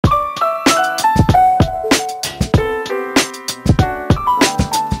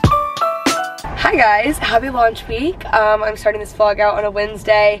guys, happy launch week. I'm starting this vlog out on a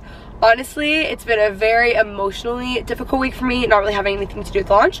Wednesday. Honestly, it's been a very emotionally difficult week for me, not really having anything to do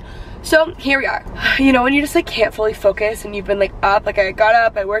with launch. So here we are. You know when you just like can't fully focus and you've been like up, like I got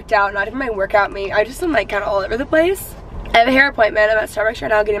up, I worked out, not even my workout mate, I just am like kind of all over the place. I have a hair appointment. I'm at Starbucks right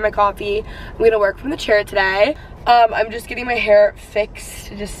now getting my coffee. I'm gonna work from the chair today. I'm just getting my hair fixed,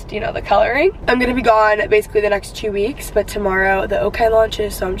 just, you know, the coloring. I'm gonna be gone basically the next 2 weeks, but tomorrow the OK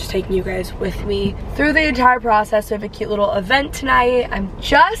launches, so I'm just taking you guys with me through the entire process. We have a cute little event tonight. I'm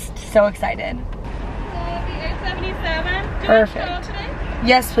just so excited. The 877. Perfect.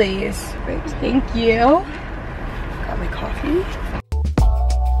 Yes, please. Great, thank you. Got my coffee.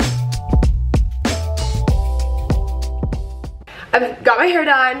 I've got my hair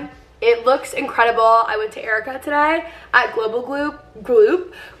done. It looks incredible. I went to Erica today at Global Group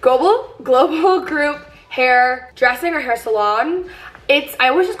Hair Dressing or Hair Salon. I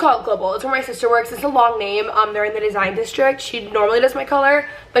always just call it Global. It's where my sister works. It's a long name. They're in the design district. She normally does my color,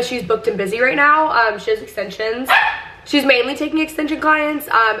 but she's booked and busy right now. She does extensions. She's mainly taking extension clients,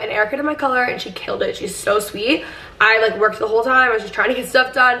 and Erica did my color and she killed it. She's so sweet. I like worked the whole time. I was just trying to get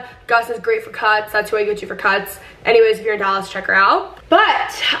stuff done. Gus is great for cuts. That's who I go to for cuts. Anyways, if you're in Dallas, check her out.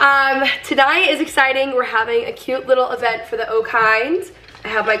 But tonight is exciting. We're having a cute little event for the O Kind. I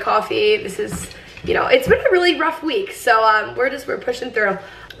have my coffee. This is, you know, it's been a really rough week, so we're pushing through.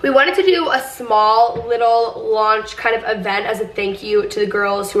 We wanted to do a small little launch kind of event as a thank you to the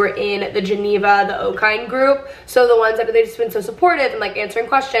girls who are in the Geneva, the O Kind group. So the ones that they've just been so supportive and like answering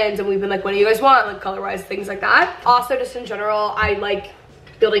questions, and we've been like, what do you guys want? Like color-wise, things like that. Also, just in general, I like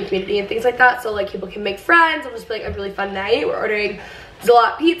building community and things like that. So like people can make friends. It'll just be like a really fun night. We're ordering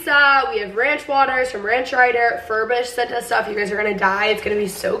Zalot pizza. We have ranch waters from Ranch Rider. Furbish sent us stuff. You guys are gonna die. It's gonna be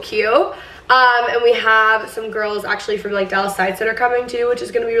so cute. And we have some girls actually from like Dallas Side Center coming too, which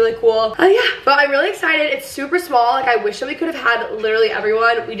is gonna be really cool. Yeah, but I'm really excited. It's super small. Like I wish that we could have had literally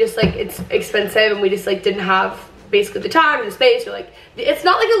everyone. We just like, it's expensive and we just like didn't have basically the time and the space. Or like, it's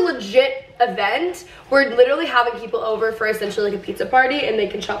not like a legit event. We're literally having people over for essentially like a pizza party and they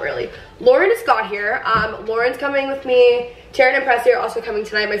can shop early. Lauren just got here. Lauren's coming with me. Taryn and Presley are also coming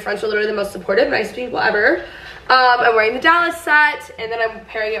tonight. My friends are literally the most supportive, nicest people ever. I'm wearing the Dallas set and then I'm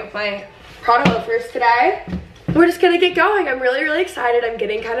pairing it with my Prada loafers today. We're just gonna get going. I'm really excited. I'm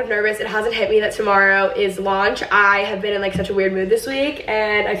getting kind of nervous. It hasn't hit me that tomorrow is launch. I have been in like such a weird mood this week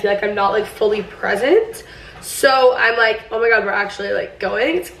and I feel like I'm not like fully present. So I'm like, oh my god, we're actually like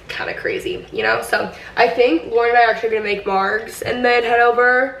going. It's kind of crazy, you know? So I think Lauren and I are actually gonna make margs and then head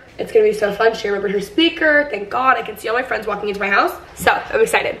over. It's gonna be so fun. She remembered her speaker. Thank God. I can see all my friends walking into my house. So I'm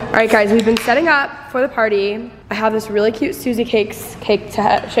excited. All right guys, we've been setting up for the party. I have this really cute Susie cake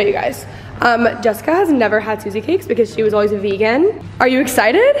to show you guys. Jessica has never had Susie cakes because she was always a vegan. Are you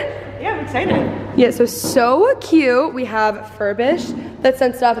excited? Yeah, I'm excited. Yeah, so cute. We have Furbish that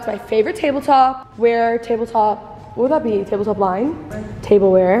sent stuff. It's my favorite tabletop. What would that be? Tabletop line?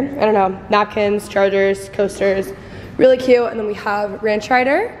 Tableware. I don't know. Napkins, chargers, coasters. Really cute. And then we have Ranch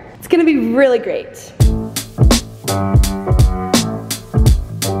Rider. It's gonna be really great.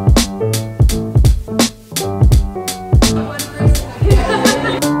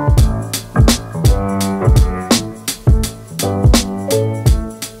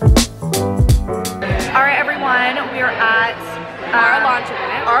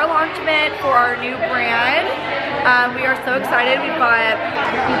 Our launch event for our new brand. We are so excited. We've got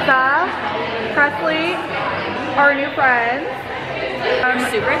pizza, Presley, our new friends. I'm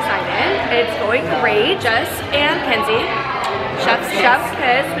super excited. It's going great. Jess and Kenzie, Chef's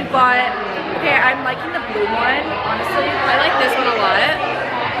Kiss. We've got, okay, I'm liking the blue one, honestly. I like this one a lot.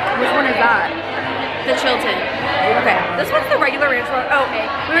 Which one is that? The Chilton. Okay, this one's the regular ranch one. Oh, okay.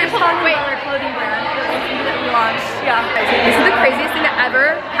 We were just talking about our clothing brand that we launched. Yeah. This is the craziest thing that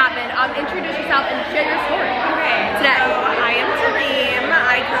ever happened. Introduce yourself and share your story. Okay. Today. So I am Tareem.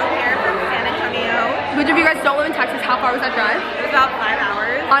 I drove here from San Antonio. Which of you guys don't live in Texas, how far was that drive? It was about 5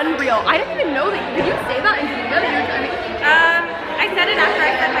 hours. Unreal. I didn't even know that. Did you say that in Geneva that you were driving? I said it after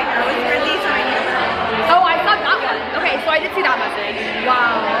I said my nose really, so I knew it. Oh, I thought that one. Okay, so I did see that message.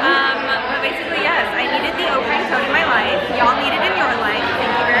 Wow. But basically, yes, I needed the O Kind code in my life. Y'all need it in your life.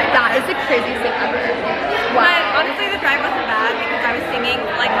 Thank you very much. That is the craziest thing ever. Wow. But honestly, the drive wasn't bad because I was singing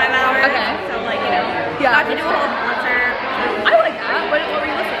like 5 hours. Okay. So like, you know, Yeah. got to do a whole concert. I like that. What were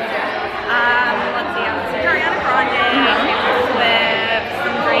you listening to? Let's see, I was listening to Ariana Grande, Taylor Swift,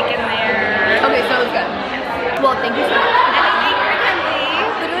 some Drake in there. Okay, so it was good. Well, thank you so much. Anything for Kenzie.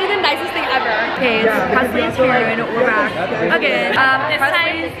 Literally the nicest thing ever. Okay, it's Presley and Taryn. We're back again. This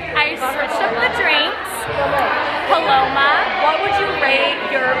time I switched up the drinks. Paloma. What would you rate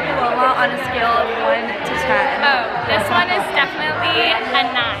your Paloma drama on a scale of 1 to 10? Oh, this one is definitely a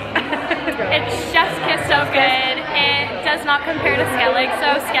 9. It's just kiss so good. It does not compare to Skellig,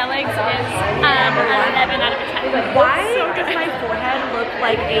 so Skellig is an 11 out of a 10. Why does my forehead look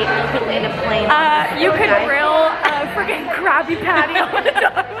like a Atlanta plane? You could grill a freaking Krabby Patty on the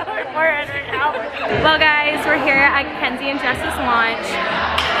top of my forehead right now. Well guys, we're here at Kenzie and Jess's launch.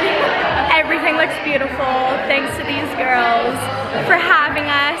 Everything looks beautiful. Thanks to these girls for having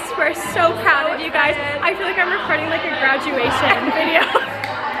us. We're so proud of you guys. I feel like I'm recording like a graduation video.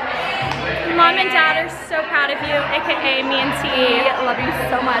 Mom and Dad are so proud of you, aka me and T. Love you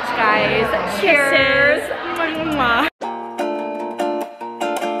so much, guys. Cheers. Mwah.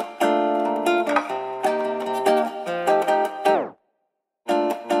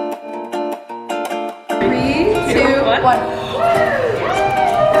 Three, two, one.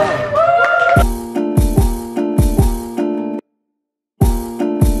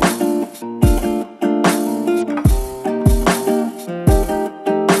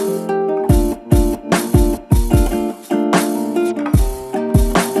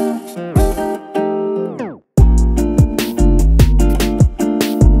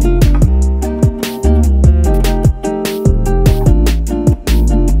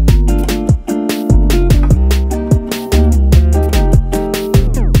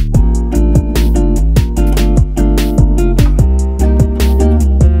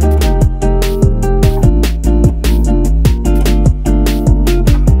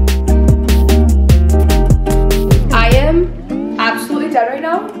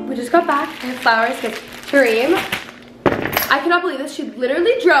 Got back. I have flowers with Kareem. I cannot believe this. She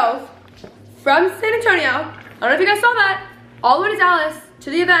literally drove from San Antonio. I don't know if you guys saw that. All the way to Dallas to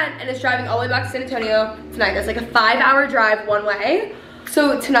the event and is driving all the way back to San Antonio tonight. That's like a 5-hour drive one way.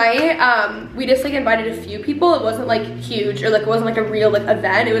 So tonight, we just like invited a few people. It wasn't like huge or like it wasn't like a real like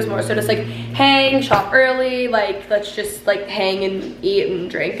event. It was more so just like hang, shop early, like let's just like hang and eat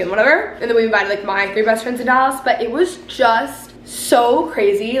and drink and whatever. And then we invited like my 3 best friends in Dallas, but it was just so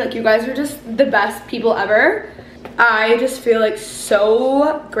crazy. Like you guys are just the best people ever. I just feel like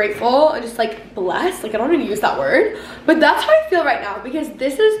so grateful and just like blessed. Like I don't even use that word, but that's how I feel right now because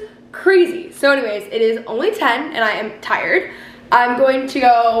this is crazy. So anyways, it is only 10 and I am tired. I'm going to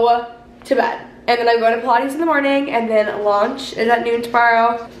go to bed and then I'm going to Pilates in the morning and then launch is at noon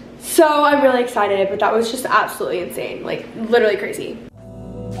tomorrow. So I'm really excited, but that was just absolutely insane. Like literally crazy.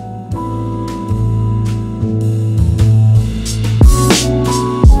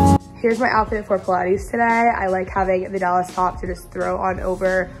 Here's my outfit for Pilates today. I like having the Dallas top to just throw on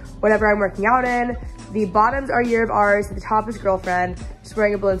over whatever I'm working out in. The bottoms are Year of Ours, the top is Girlfriend. Just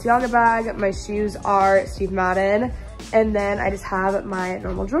wearing a Balenciaga bag. My shoes are Steve Madden. And then I just have my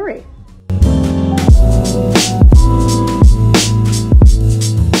normal jewelry.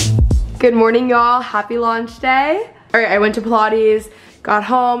 Good morning, y'all. Happy launch day. All right, I went to Pilates, got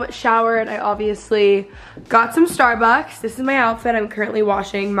home, showered. I obviously got some Starbucks. This is my outfit. I'm currently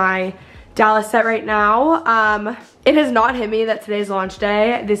washing my Dallas set right now. It has not hit me that today's launch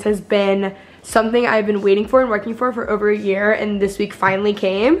day. This has been something I've been waiting for and working for over a year, and this week finally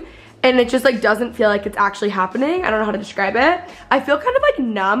came. And it just like doesn't feel like it's actually happening. I don't know how to describe it. I feel kind of like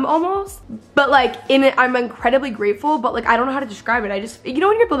numb almost, but like in it, I'm incredibly grateful, but like I don't know how to describe it. I just, you know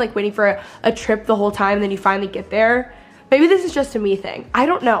when you've been like waiting for a trip the whole time and then you finally get there? Maybe this is just a me thing. I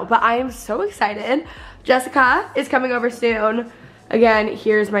don't know, but I am so excited. Jessica is coming over soon. Again,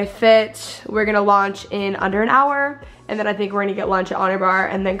 here's my fit. We're gonna launch in under an hour, and then I think we're gonna get lunch at Honor Bar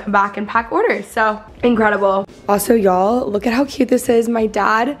and then come back and pack orders. So incredible. Also, y'all, look at how cute this is. My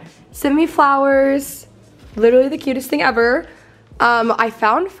dad sent me flowers. Literally the cutest thing ever. I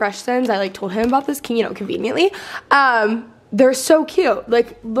found fresh stems. I like told him about this, you know, conveniently. They're so cute.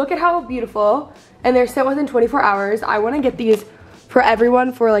 Like, look at how beautiful. And they're sent within 24 hours. I want to get these for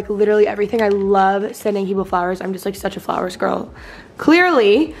everyone for like literally everything. I love sending people flowers. I'm just like such a flowers girl,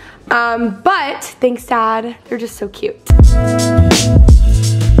 clearly. But thanks, Dad. They're just so cute.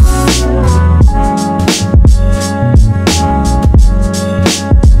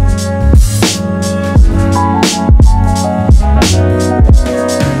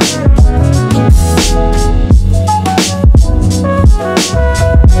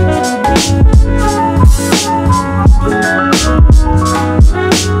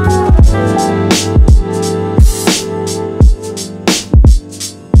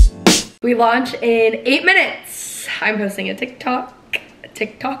 We launch in 8 minutes. I'm posting a TikTok.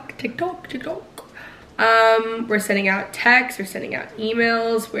 We're sending out texts, we're sending out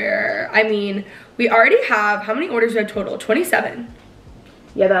emails, I mean, we already have, how many orders do we have total? 27.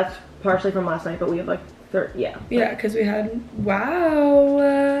 Yeah, that's partially from last night, but we have like Yeah. Yeah, because we had,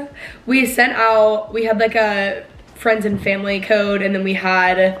 wow. We sent out, we had like a friends and family code, and then we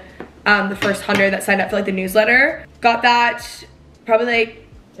had the first 100 that signed up for like the newsletter. Got that probably like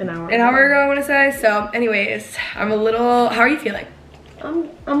an hour ago, I want to say. So anyways, I'm a little, how are you feeling?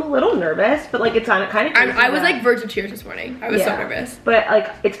 I'm a little nervous, but like it's kind of crazy. I was like verge of tears this morning. I was so nervous. But like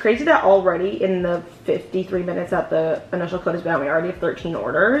it's crazy that already in the 53 minutes that the initial code has been out, we already have 13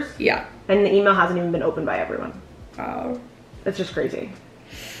 orders. Yeah. And the email hasn't even been opened by everyone. Wow. It's just crazy.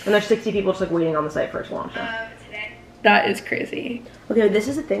 And there's 60 people just like waiting on the site for it to launch. That is crazy. Okay, this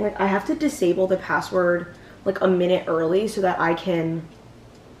is the thing. Like I have to disable the password like a minute early so that I can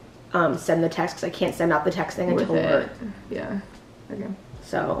send the text, because I can't send out the texting until we're... Yeah. Okay.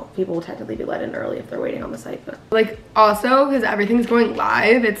 So people will technically be let in early if they're waiting on the site, but like also because everything's going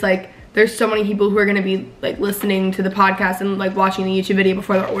live, it's like there's so many people who are gonna be like listening to the podcast and like watching the YouTube video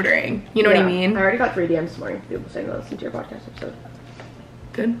before they're ordering. You know what I mean? I already got 3 DMs this morning. People saying they listened to your podcast episode.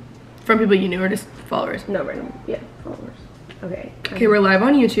 Good. From people you knew or just followers? No, random. Yeah, followers. Okay. Okay, we're live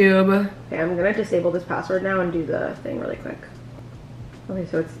on YouTube. Okay, I'm gonna disable this password now and do the thing really quick. Okay,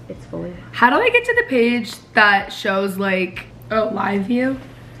 so it's fully. How do I get to the page that shows like, oh, live view?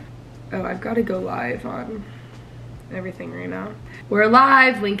 Oh, I've got to go live on everything right now. We're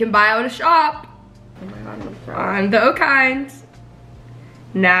live, link in bio to shop. Oh my god, I'm sorry. On the O-Kind.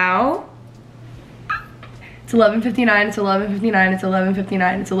 Now, it's 11:59, it's 11:59, it's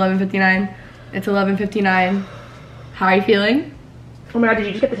 11:59, it's 11:59, it's 11:59. How are you feeling? Oh my god, did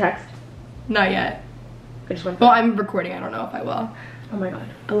you just get the text? Not yet. I just went. Well, I'm recording, I don't know if I will. Oh my god.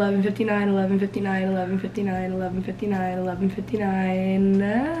 11:59, 11:59, 11:59, 11:59, 11:59.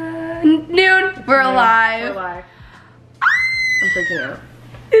 Noon. We're alive. We're alive. I'm freaking out.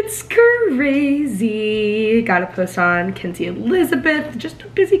 It's crazy. Gotta post on Kenzie Elizabeth. Just a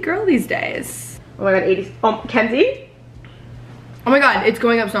busy girl these days. Oh my god, 80. Kenzie? Oh my god, it's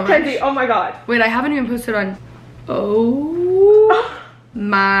going up so much. Kenzie, oh my god. Wait, I haven't even posted on. Oh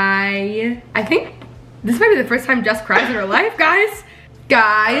my. I think this might be the first time Jess cries in her life, guys.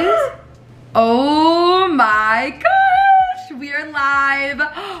 Guys. Oh my gosh. We are live.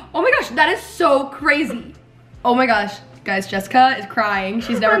 Oh my gosh, that is so crazy. Oh my gosh. Guys, Jessica is crying.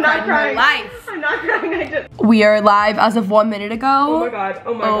 She's never cried in her life. I'm not crying, We are live as of 1 minute ago. Oh my god,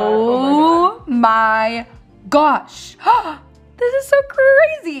 oh my god, oh my gosh. This is so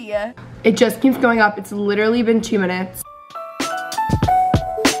crazy. It just keeps going up. It's literally been 2 minutes.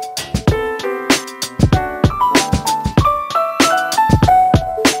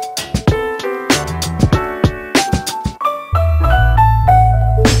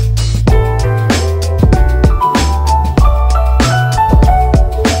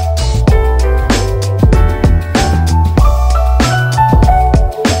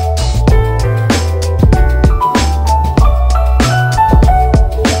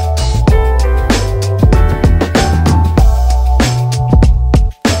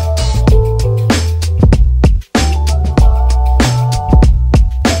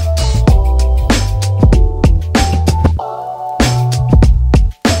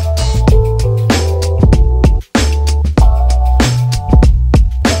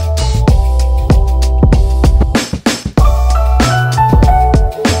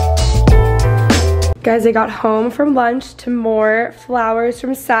 Guys, I got home from lunch to more flowers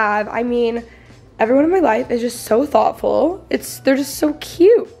from Sav. I mean, everyone in my life is just so thoughtful. They're just so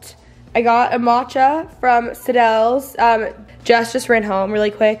cute. I got a matcha from Siddell's. Jess just ran home really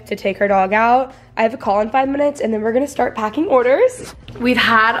quick to take her dog out. I have a call in 5 minutes and then we're gonna start packing orders. We've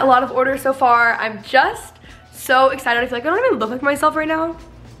had a lot of orders so far. I'm just so excited. I feel like I don't even look like myself right now.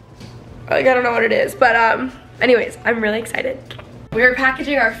 Like, I don't know what it is, but anyways, I'm really excited. We're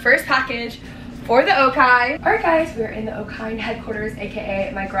packaging our first package for the O-Kind. All right guys, we're in the O-Kind headquarters,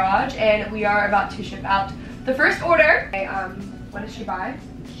 AKA my garage, and we are about to ship out the first order. Okay, what did she buy?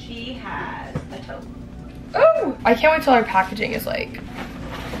 She has a tote. Oh, I can't wait till our packaging is like.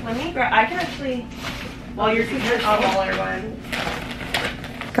 Let me grab, I can actually, while you're using the smaller one.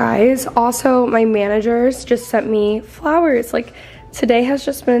 Guys, also my managers just sent me flowers. Like, today has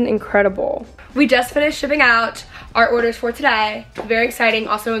just been incredible. We just finished shipping out our orders for today. Very exciting,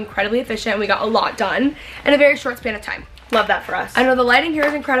 also incredibly efficient. We got a lot done in a very short span of time. Love that for us. I know the lighting here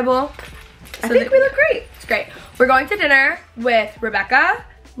is incredible. I think we look great. It's great. We're going to dinner with Rebecca,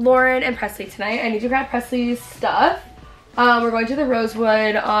 Lauren, and Presley tonight. I need to grab Presley's stuff. We're going to the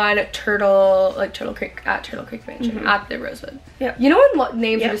Rosewood on Turtle Creek Mansion at the Rosewood. Yeah. You know when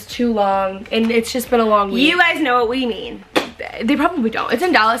names are just too long and it's just been a long week? You guys know what we mean. They probably don't. It's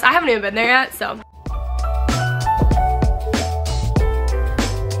in Dallas. I haven't even been there yet, so.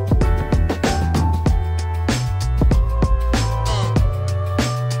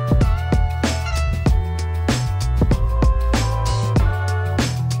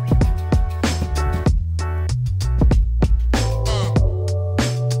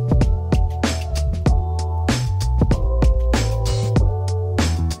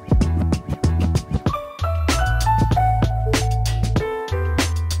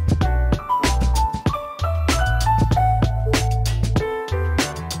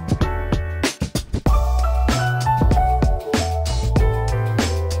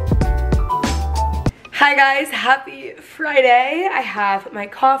 Hi guys, happy Friday. I have my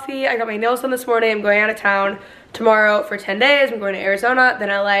coffee. I got my nails done this morning. I'm going out of town tomorrow for 10 days. I'm going to Arizona, then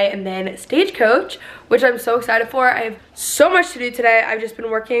LA, and then Stagecoach, which I'm so excited for. I have so much to do today. I've just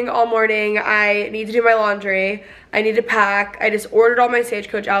been working all morning. I need to do my laundry. I need to pack. I just ordered all my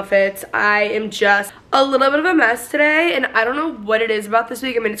Stagecoach outfits. I am just a little bit of a mess today, and I don't know what it is about this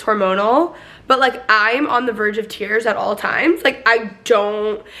week. I mean, it's hormonal, but like I'm on the verge of tears at all times. Like I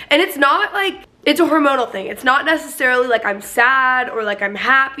don't, and it's not like, it's a hormonal thing. It's not necessarily like I'm sad or like I'm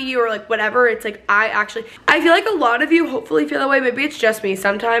happy or like whatever. It's like I feel like a lot of you hopefully feel that way. Maybe it's just me.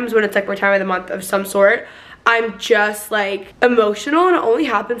 Sometimes when it's like my time of the month of some sort, I'm just like emotional, and it only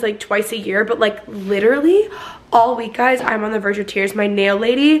happens like twice a year, but like literally all week, guys, I'm on the verge of tears. My nail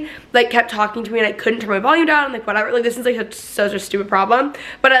lady like kept talking to me and I couldn't turn my volume down and like whatever. Like this is like such a stupid problem,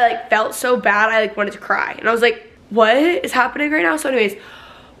 but I like felt so bad I like wanted to cry, and I was like, what is happening right now? So anyways,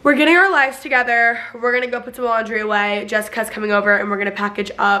 we're getting our lives together. We're gonna go put some laundry away. Jessica's coming over and we're gonna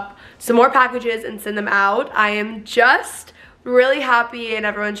package up some more packages and send them out. I am just really happy and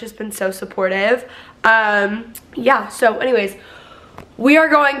everyone's just been so supportive. Yeah, so anyways, we are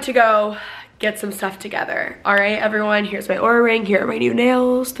going to go get some stuff together. All right, everyone, here's my Aura ring. Here are my new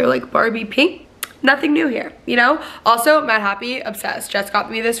nails. They're like Barbie pink. Nothing new here, you know? Also, Mad Happy, obsessed. Jess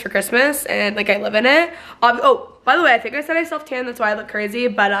got me this for Christmas and like I live in it. Oh, by the way, I think I said I self-tan, that's why I look crazy,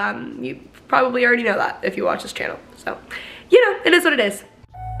 but you probably already know that if you watch this channel. So, you know, it is what it is.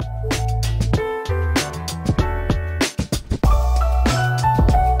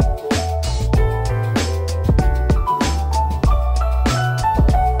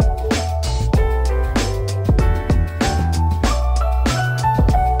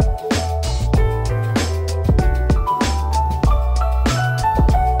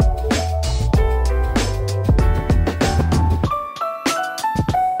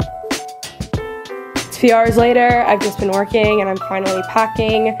 A few hours later, I've just been working and I'm finally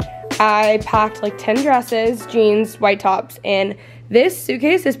packing. I packed like 10 dresses, jeans, white tops, and this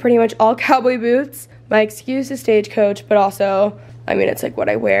suitcase is pretty much all cowboy boots. My excuse is Stagecoach, but also, I mean, it's like what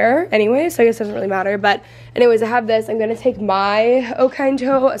I wear anyway, so I guess it doesn't really matter. But anyways, I have this. I'm gonna take my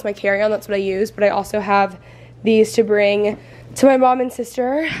Okainto as my carry-on, that's what I use, but I also have these to bring to my mom and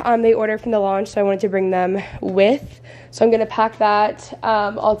sister. They ordered from the launch, so I wanted to bring them with. So I'm gonna pack that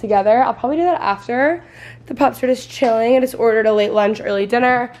all together. I'll probably do that after the pups are just chilling. I just ordered a late lunch, early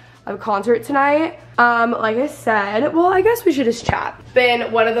dinner. I have a concert tonight. Like I said, well, I guess we should just chat.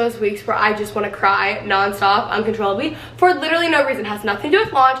 Been one of those weeks where I just wanna cry nonstop, uncontrollably, for literally no reason. It has nothing to do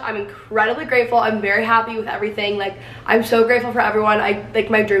with launch. I'm incredibly grateful. I'm very happy with everything. Like, I'm so grateful for everyone. Like,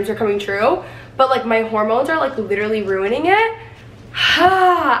 my dreams are coming true. But like, my hormones are like literally ruining it.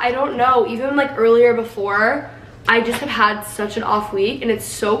 I don't know, even like earlier before, I just have had such an off week, and it's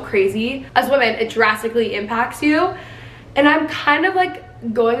so crazy. As women, it drastically impacts you, and I'm kind of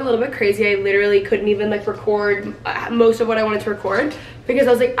like going a little bit crazy. I literally couldn't even like record most of what I wanted to record because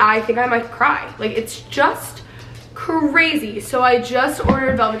I was like, I think I might cry. Like, it's just crazy. So I just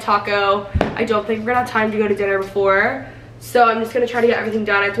ordered Velvet Taco. I don't think we're gonna have time to go to dinner before, so I'm just gonna try to get everything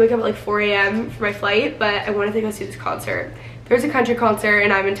done. I have to wake up at like 4 a.m. for my flight, but I wanted to go see this concert. There's a country concert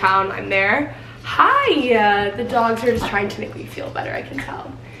and I'm in town. I'm there. Hi, the dogs are just trying to make me feel better, I can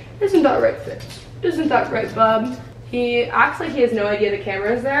tell. Isn't that right, Fitz? Isn't that right, bub? He acts like he has no idea the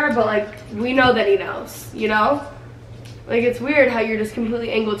camera's there, but like, we know that he knows, you know? Like, it's weird how you're just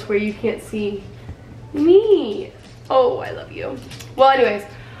completely angled to where you can't see me. Oh, I love you. Well, anyways,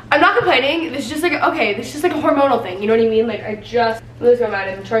 I'm not complaining. This is just like, okay, this is just like a hormonal thing, you know what I mean? Like, I'm losing my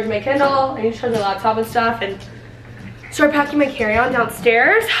mind. I'm charging my Kindle, I need to charge my laptop and stuff, and start packing my carry-on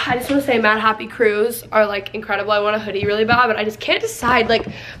downstairs. I just want to say Mad Happy Crews are like incredible. I want a hoodie really bad, but I just can't decide. Like,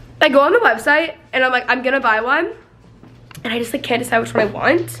 I go on the website and I'm like, I'm gonna buy one, and I just like can't decide which one I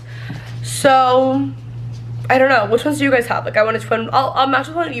want. So I don't know, which ones do you guys have? Like, I want to twin. I'll match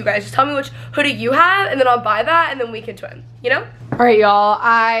with one of you guys. Just tell me which hoodie you have, and then I'll buy that, and then we can twin, you know? All right, y'all,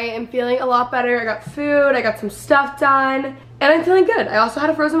 I am feeling a lot better. I got food, I got some stuff done, and I'm feeling good. I also had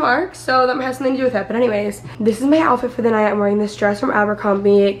a frozen mark, so that might have something to do with it. But anyways, this is my outfit for the night. I'm wearing this dress from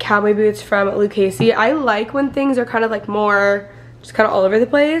Abercrombie, cowboy boots from Lucchese. I like when things are kind of like more, just kind of all over the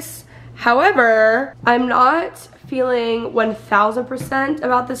place. However, I'm not feeling 1000%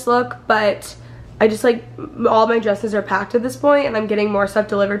 about this look, but I just like, all my dresses are packed at this point, and I'm getting more stuff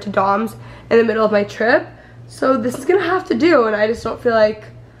delivered to Dom's in the middle of my trip. So this is gonna have to do, and I just don't feel like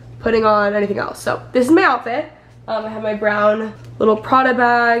putting on anything else. So this is my outfit. I have my brown little Prada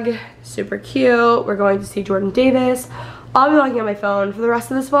bag, super cute. We're going to see Jordan Davis. I'll be looking at my phone for the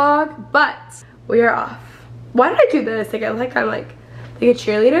rest of this vlog, but we are off. Why did I do this? Like, I feel like I'm like Like a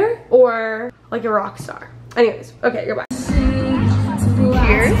cheerleader or like a rock star. Anyways, okay, goodbye.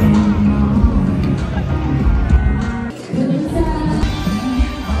 Cheers.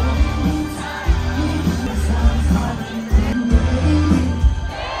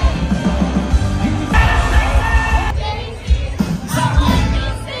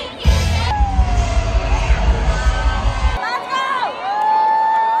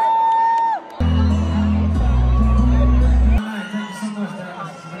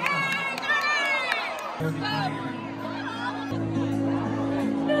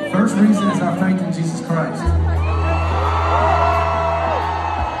 First reason is our faith in Jesus Christ.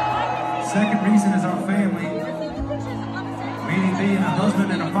 Second reason is our family, meaning being a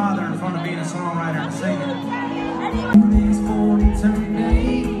husband and a father in front of being a songwriter and singer. For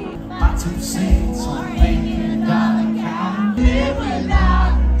eternity, my 2 cents on making dollar count. Live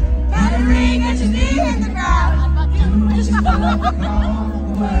without, got a ring that you need in the crowd. Just walk all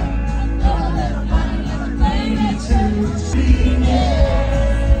the way. Don't let a baby to see it.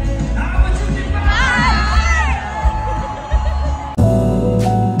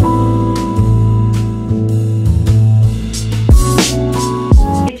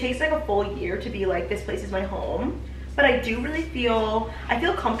 To be like, this place is my home, but I do really feel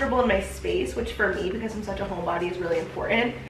comfortable in my space, which for me, because I'm such a homebody, is really important.